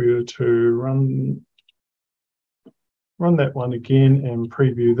now if we were to run that one again and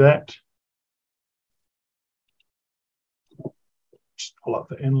preview that, just pull up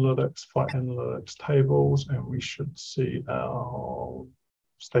the analytics, flight analytics tables, and we should see our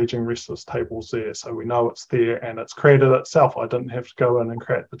staging wrestlers tables there. So we know it's there and it's created itself. I didn't have to go in and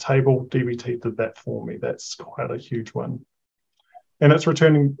create the table. dbt did that for me. That's quite a huge one. And it's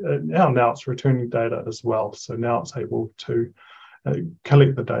returning, now it's returning data as well. So now it's able to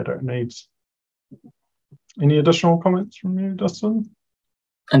collect the data it needs. Any additional comments from you, Dustin?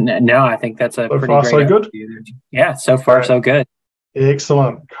 No, I think that's a so pretty far, great so good. Yeah, so far so good.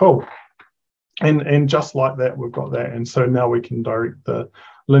 Excellent, cool. And just like that, we've got that. And so now we can direct the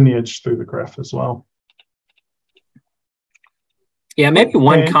lineage through the graph as well. Yeah, maybe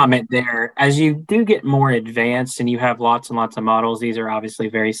one comment there. As you do get more advanced and you have lots and lots of models, these are obviously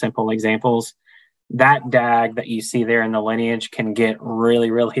very simple examples. That DAG that you see there in the lineage can get really,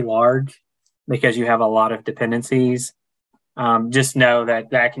 really large because you have a lot of dependencies. Just know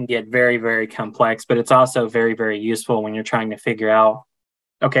that that can get very, very complex, but it's also very, very useful when you're trying to figure out,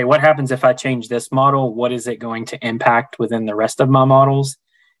 okay, what happens if I change this model? What is it going to impact within the rest of my models?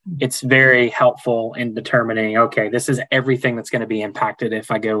 It's very helpful in determining, okay, this is everything that's going to be impacted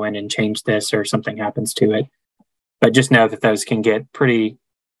if I go in and change this or something happens to it. But just know that those can get very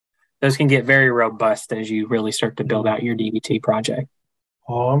robust as you really start to build out your DBT project.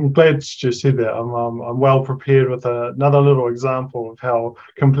 Oh, I'm glad you said that. I'm well prepared with another little example of how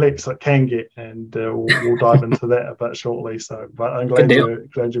complex it can get, and we'll dive into that a bit shortly. So, but I'm glad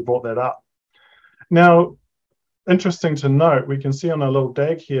you brought that up. Now, interesting to note, we can see on a little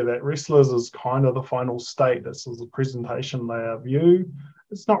DAG here that wrestlers is kind of the final state. This is the presentation layer view.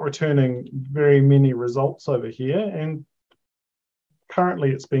 It's not returning very many results over here, and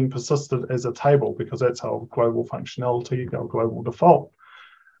currently it's being persisted as a table because that's our global functionality, our global default.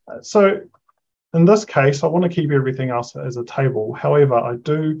 So in this case, I want to keep everything else as a table. However, I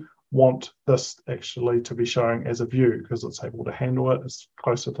do want this actually to be showing as a view because it's able to handle it. It's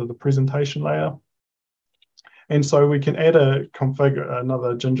closer to the presentation layer. And so we can add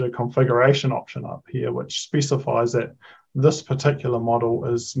another Ginger configuration option up here, which specifies that this particular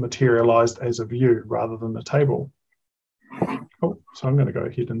model is materialized as a view rather than a table. Cool. So I'm going to go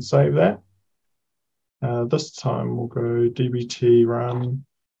ahead and save that. This time we'll go dbt run,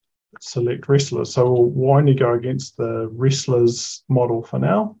 select wrestlers. So we'll only go against the wrestlers model for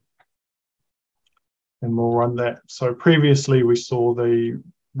now. And we'll run that. So previously we saw the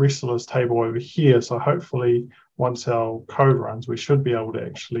wrestlers table over here. So hopefully once our code runs, we should be able to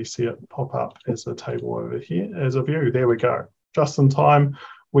actually see it pop up as a table over here, as a view. There we go. Just in time,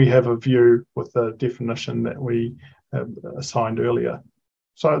 we have a view with the definition that we assigned earlier.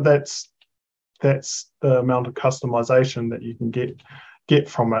 So that's the amount of customization that you can get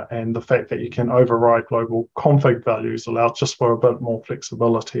from it, and the fact that you can override global config values allows just for a bit more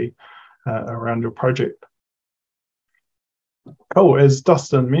flexibility around your project. Cool. As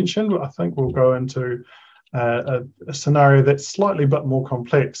Dustin mentioned, I think we'll go into a scenario that's slightly bit more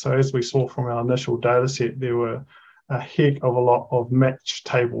complex. So as we saw from our initial data set, there were a heck of a lot of match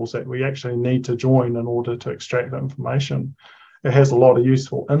tables that we actually need to join in order to extract the information. It has a lot of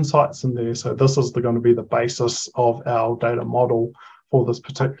useful insights in there. So this is going to be the basis of our data model for this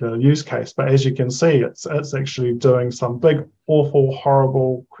particular use case. But as you can see, it's actually doing some big, awful,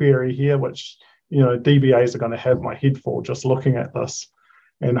 horrible query here, which, you know, DBAs are going to have my head for just looking at this.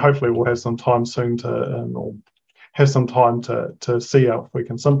 And hopefully we'll have some time soon to see if we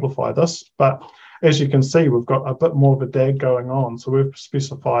can simplify this. But as you can see, we've got a bit more of a DAG going on. So we've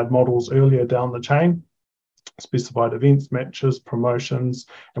specified models earlier down the chain, specified events, matches, promotions,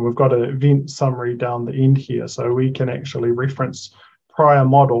 and we've got an event summary down the end here. So we can actually reference prior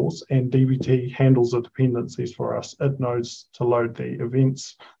models, and dbt handles the dependencies for us. It knows to load the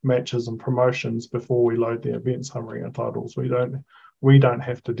events, matches, and promotions before we load the event summary and titles. We don't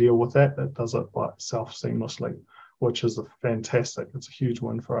have to deal with that. It does it by itself seamlessly, which is fantastic. It's a huge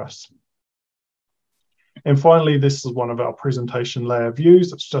win for us. And finally, this is one of our presentation layer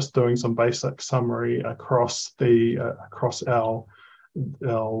views. It's just doing some basic summary across our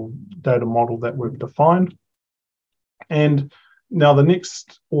data model that we've defined. And now the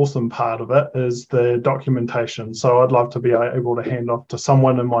next awesome part of it is the documentation. So I'd love to be able to hand off to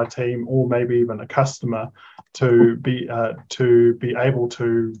someone in my team, or maybe even a customer, to be able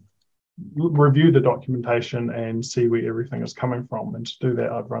to review the documentation and see where everything is coming from. And to do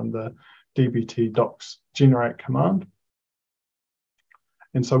that, I've run the dbt docs generate command.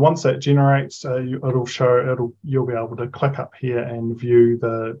 And so once that generates, you'll be able to click up here and view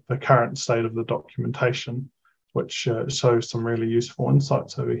the current state of the documentation, which shows some really useful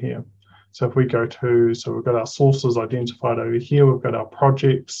insights over here. So if we go to, so we've got our sources identified over here, we've got our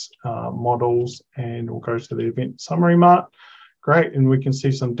projects, models, and we'll go to the event summary mark. Great, and we can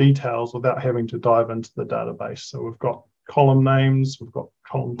see some details without having to dive into the database. So we've got column names, we've got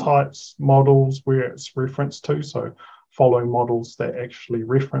column types, models, where it's referenced to, so following models that actually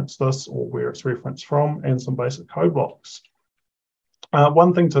reference this or where it's referenced from, and some basic code blocks.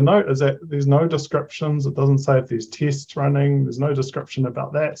 One thing to note is that there's no descriptions. It doesn't say if there's tests running. There's no description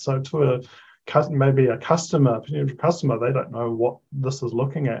about that. So to maybe a potential customer, they don't know what this is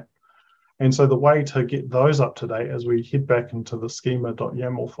looking at. And so the way to get those up to date is we head back into the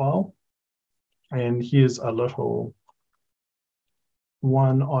schema.yaml file. And here's a little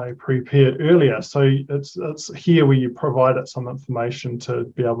one I prepared earlier. So it's here where you provide it some information to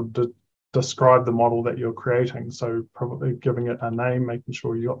be able to describe the model that you're creating. So probably giving it a name, making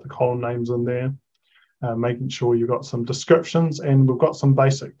sure you got the column names in there, making sure you've got some descriptions, and we've got some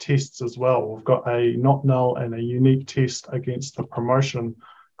basic tests as well. We've got a not null and a unique test against the promotion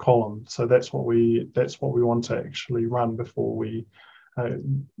column. So that's what we want to actually run before we.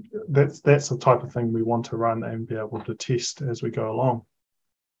 That's the type of thing we want to run and be able to test as we go along.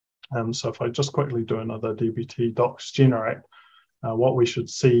 So if I just quickly do another dbt docs generate. What we should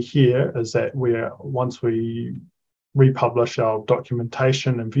see here is that once we republish our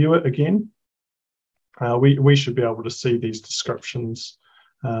documentation and view it again, we should be able to see these descriptions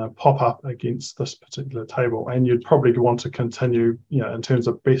pop up against this particular table. And you'd probably want to continue, in terms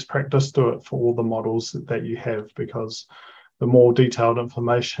of best practice, do it for all the models that you have, because the more detailed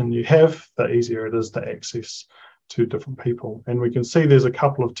information you have, the easier it is to access to different people. And we can see there's a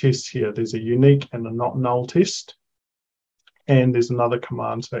couple of tests here. There's a unique and a not null test. And there's another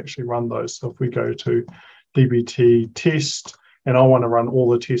command to actually run those. So if we go to dbt test and I want to run all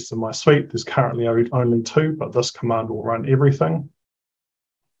the tests in my suite. There's currently only 2, but this command will run everything.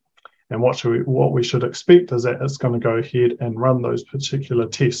 And what we should expect is that it's going to go ahead and run those particular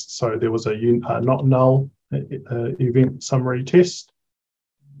tests. So there was a not null event summary test.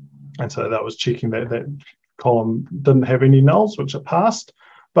 And so that was checking that column didn't have any nulls, which it passed,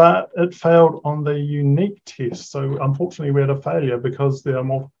 but it failed on the unique test. So unfortunately, we had a failure because there are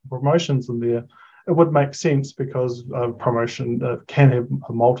multiple promotions in there. It would make sense because promotion can have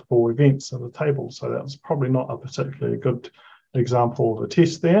multiple events in the table. So that was probably not a particularly good example of a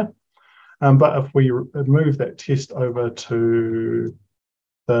test there. But if we move that test over to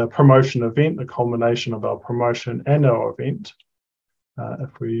the promotion event, the combination of our promotion and our event,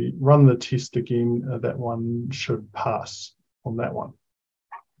 if we run the test again, that one should pass on that one.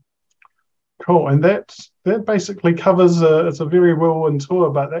 Cool, and that basically covers, it's a very whirlwind tour,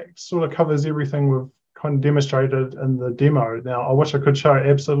 but that sort of covers everything we've kind of demonstrated in the demo. Now, I wish I could show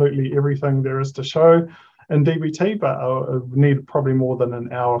absolutely everything there is to show in DBT, but I need probably more than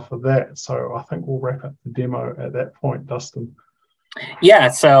an hour for that. So I think we'll wrap up the demo at that point, Dustin. Yeah,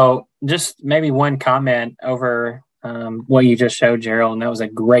 so just maybe one comment over what you just showed, Gerald, and that was a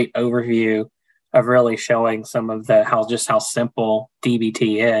great overview of really showing some of how simple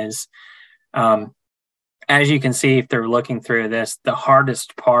DBT is. As you can see, if they're looking through this, the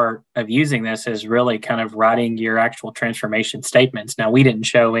hardest part of using this is really kind of writing your actual transformation statements. Now, we didn't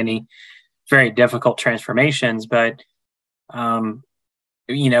show any very difficult transformations, but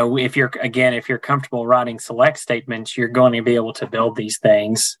if you're comfortable writing select statements, you're going to be able to build these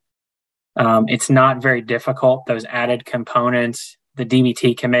things. It's not very difficult. Those added components, the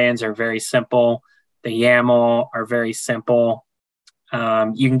DBT commands are very simple. The YAML are very simple.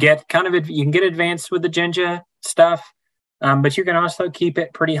 You can get advanced with the Jinja stuff, but you can also keep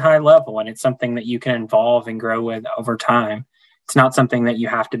it pretty high level, and it's something that you can evolve and grow with over time. It's not something that you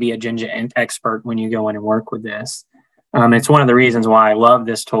have to be a Jinja expert when you go in and work with this. It's one of the reasons why I love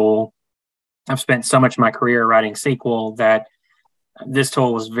this tool. I've spent so much of my career writing SQL that this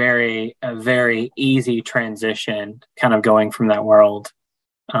tool was a very easy transition, kind of going from that world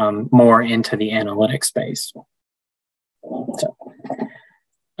more into the analytics space. So,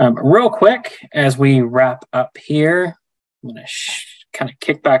 real quick, as we wrap up here, I'm going to kind of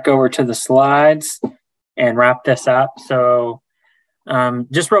kick back over to the slides and wrap this up. So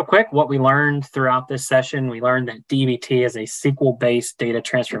just real quick, what we learned throughout this session, we learned that DBT is a SQL-based data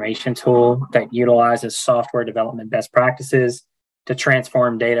transformation tool that utilizes software development best practices to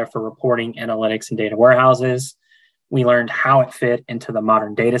transform data for reporting, analytics, and data warehouses. We learned how it fit into the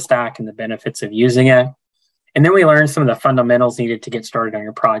modern data stack and the benefits of using it. And then we learned some of the fundamentals needed to get started on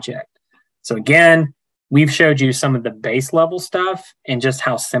your project. So again, we've showed you some of the base level stuff and just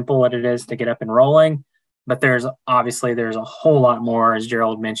how simple it is to get up and rolling. But there's a whole lot more, as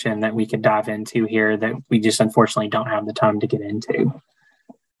Gerald mentioned, that we could dive into here that we just unfortunately don't have the time to get into.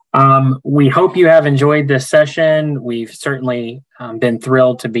 We hope you have enjoyed this session. We've certainly been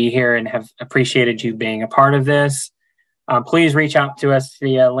thrilled to be here and have appreciated you being a part of this. Please reach out to us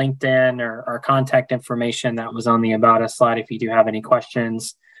via LinkedIn or our contact information that was on the About Us slide if you do have any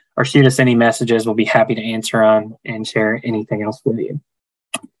questions, or shoot us any messages. We'll be happy to answer them and share anything else with you.